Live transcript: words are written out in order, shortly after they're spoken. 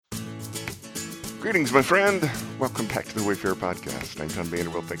Greetings, my friend. Welcome back to the Wayfarer Podcast. I'm Tom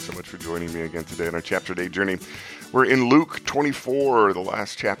Vanderbilt. Thanks so much for joining me again today on our chapter day journey. We're in Luke 24. The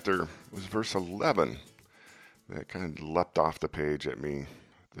last chapter was verse 11. That kind of leapt off the page at me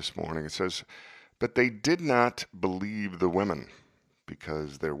this morning. It says, "But they did not believe the women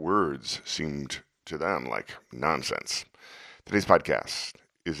because their words seemed to them like nonsense." Today's podcast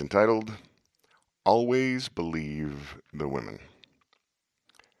is entitled, "Always Believe the Women."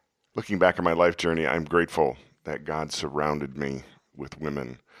 Looking back on my life journey, I'm grateful that God surrounded me with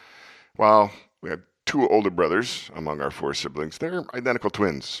women. While we had two older brothers among our four siblings, they're identical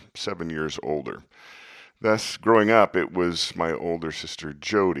twins, 7 years older. Thus, growing up, it was my older sister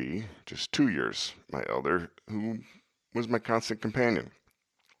Jody, just 2 years my elder, who was my constant companion.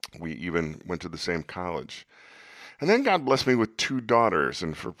 We even went to the same college. And then God blessed me with two daughters,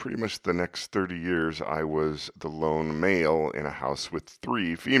 and for pretty much the next 30 years, I was the lone male in a house with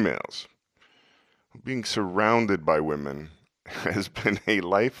three females. Being surrounded by women has been a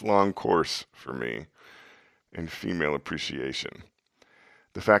lifelong course for me in female appreciation.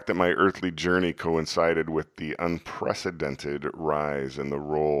 The fact that my earthly journey coincided with the unprecedented rise in the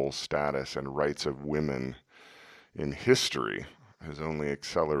role, status, and rights of women in history has only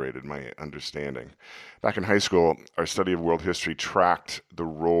accelerated my understanding. Back in high school, our study of world history tracked the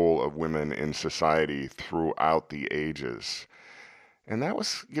role of women in society throughout the ages. And that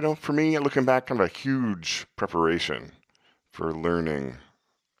was, for me, looking back, kind of a huge preparation for learning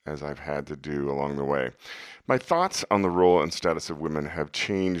as I've had to do along the way. My thoughts on the role and status of women have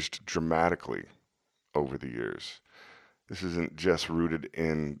changed dramatically over the years. This isn't just rooted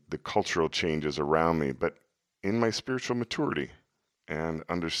in the cultural changes around me, but in my spiritual maturity and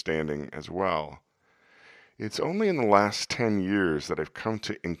understanding as well. It's only in the last 10 years that I've come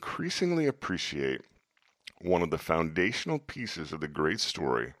to increasingly appreciate one of the foundational pieces of the great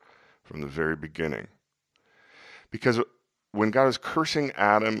story from the very beginning. Because when God is cursing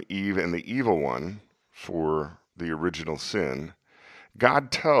Adam, Eve, and the evil one for the original sin,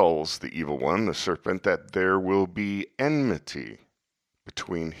 God tells the evil one, the serpent, that there will be enmity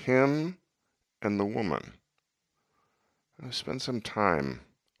between him and the woman. I've spent a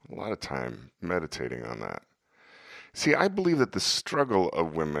lot of time, meditating on that. See, I believe that the struggle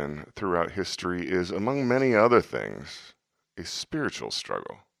of women throughout history is, among many other things, a spiritual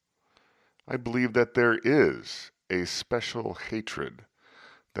struggle. I believe that there is a special hatred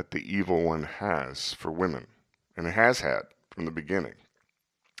that the evil one has for women, and it has had from the beginning.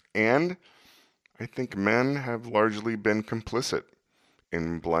 And I think men have largely been complicit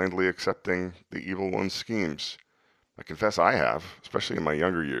in blindly accepting the evil one's schemes. I confess I have, especially in my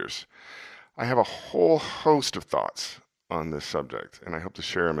younger years. I have a whole host of thoughts on this subject, and I hope to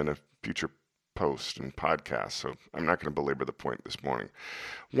share them in a future post and podcast, so I'm not going to belabor the point this morning.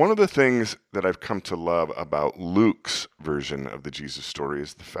 One of the things that I've come to love about Luke's version of the Jesus story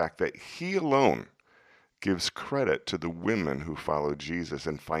is the fact that he alone gives credit to the women who followed Jesus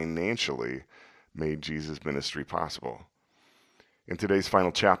and financially made Jesus' ministry possible. In today's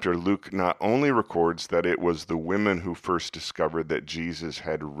final chapter, Luke not only records that it was the women who first discovered that Jesus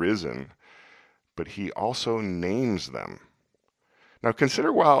had risen, but he also names them. Now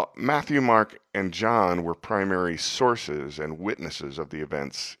consider, while Matthew, Mark, and John were primary sources and witnesses of the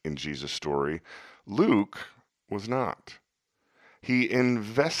events in Jesus' story, Luke was not. He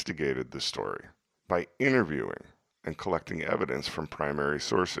investigated the story by interviewing and collecting evidence from primary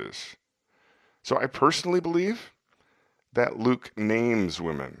sources. So I personally believe that Luke names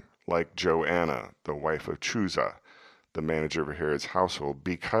women like Joanna, the wife of Chuza, the manager of Herod's household,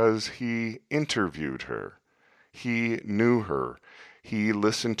 because he interviewed her. He knew her. He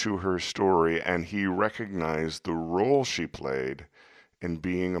listened to her story, and he recognized the role she played in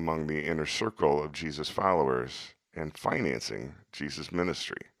being among the inner circle of Jesus' followers and financing Jesus'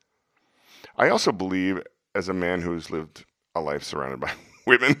 ministry. I also believe, as a man who's lived a life surrounded by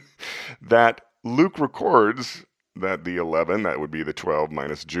women, that Luke records that the 11, that would be the 12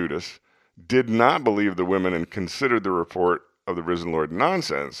 minus Judas, did not believe the women and considered the report of the risen Lord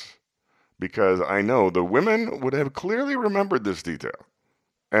nonsense, because I know the women would have clearly remembered this detail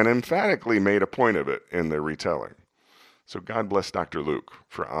and emphatically made a point of it in their retelling. So God bless Dr. Luke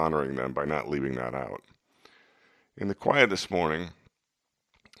for honoring them by not leaving that out. In the quiet this morning,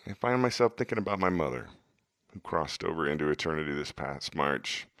 I find myself thinking about my mother, who crossed over into eternity this past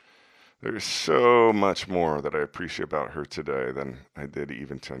March. There's so much more that I appreciate about her today than I did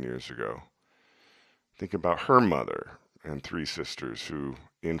even 10 years ago. Think about her mother and three sisters who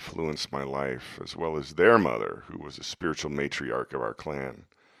influenced my life, as well as their mother, who was a spiritual matriarch of our clan.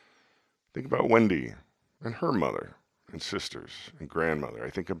 Think about Wendy and her mother and sisters and grandmother.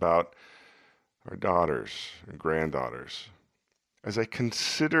 I think about our daughters and granddaughters, as I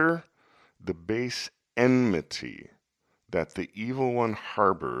consider the base enmity that the evil one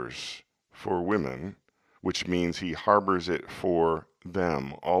harbors for women, which means he harbors it for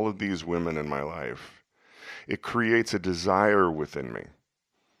them, all of these women in my life, it creates a desire within me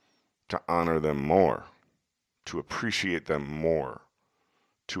to honor them more, to appreciate them more,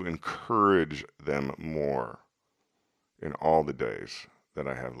 to encourage them more in all the days that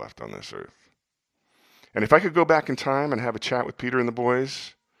I have left on this earth. And if I could go back in time and have a chat with Peter and the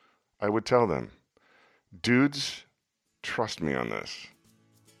boys, I would tell them, dudes, trust me on this.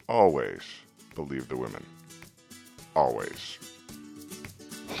 Always believe the women. Always.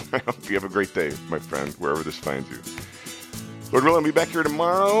 I hope you have a great day, my friend, wherever this finds you. Lord willing, I'll be back here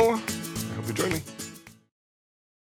tomorrow. I hope you join me.